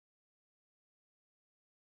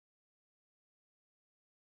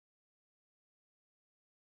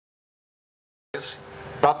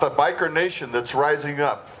about the biker nation that's rising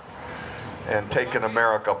up and taking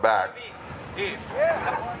America back.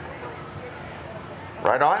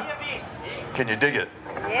 Right on? Can you dig it?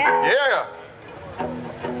 Yeah. Yeah.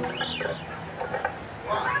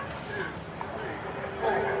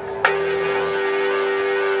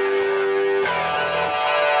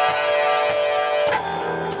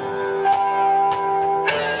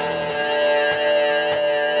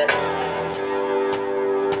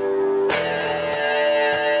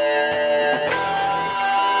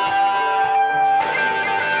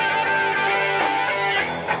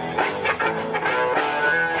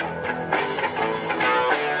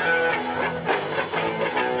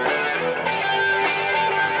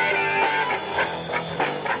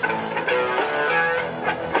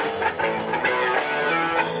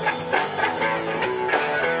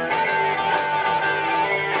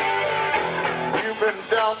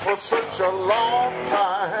 For such a long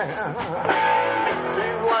time,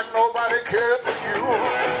 seems like nobody cares for you.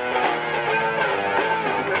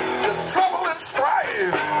 There's trouble and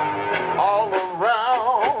strife all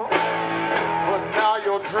around, but now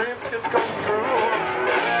your dreams can come true.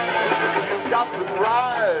 You've got to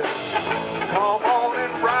ride, come on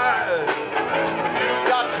and ride. You've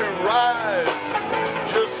got to ride,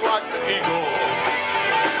 just like the eagle.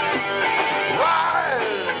 Ride,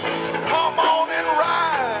 come on and ride.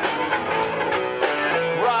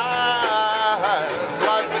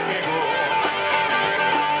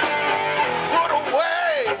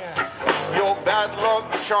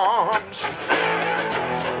 Charms,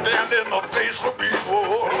 stand in the face of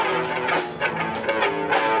evil.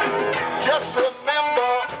 Just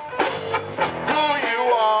remember who you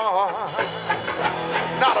are,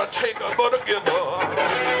 not a taker but a giver.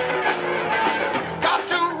 You got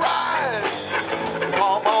to ride,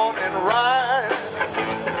 come on and ride.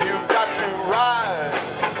 You got to ride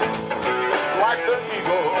like the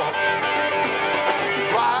eagle.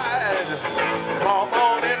 Ride, come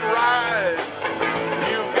on and ride.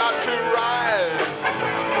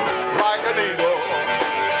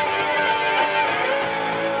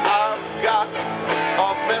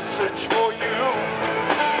 Message for you.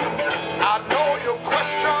 I know your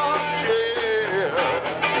questions, yeah.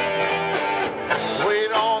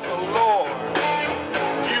 Wait on the Lord.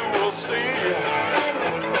 You will see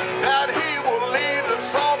that He will lead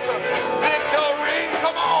us all to victory.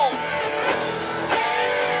 Come on.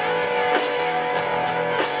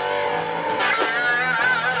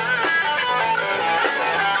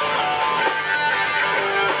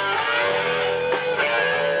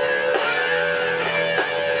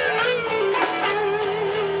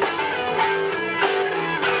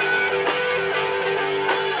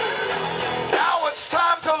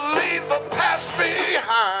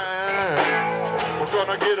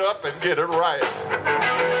 Get up and get it right.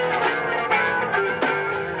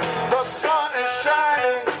 The sun is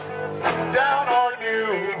shining down on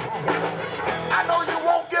you. I know you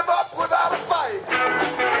won't give up without a fight.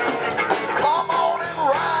 Come on and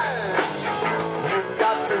ride. You've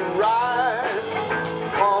got to rise.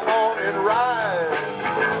 Come on and ride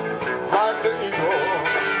like the eagle.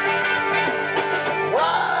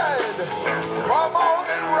 Ride. Come on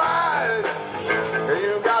and ride.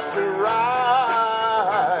 You got to ride.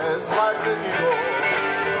 Like the eagle.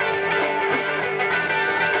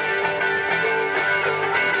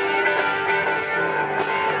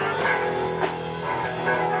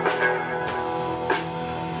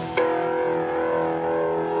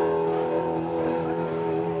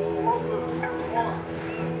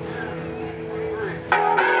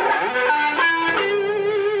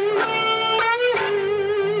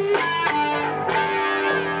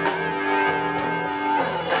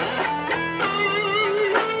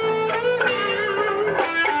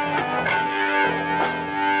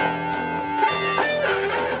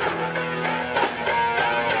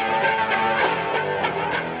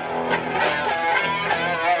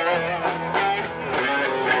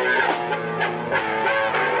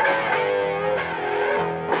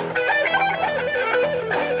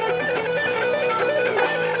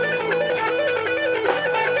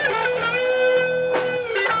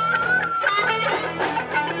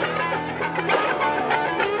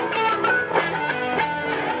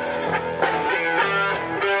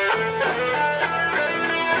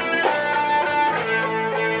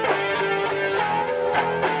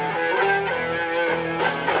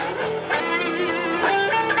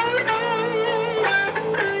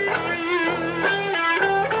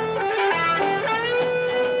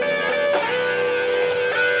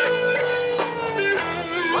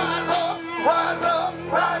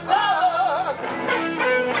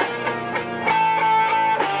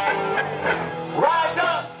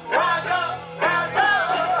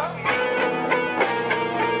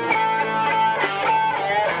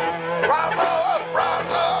 Bravo!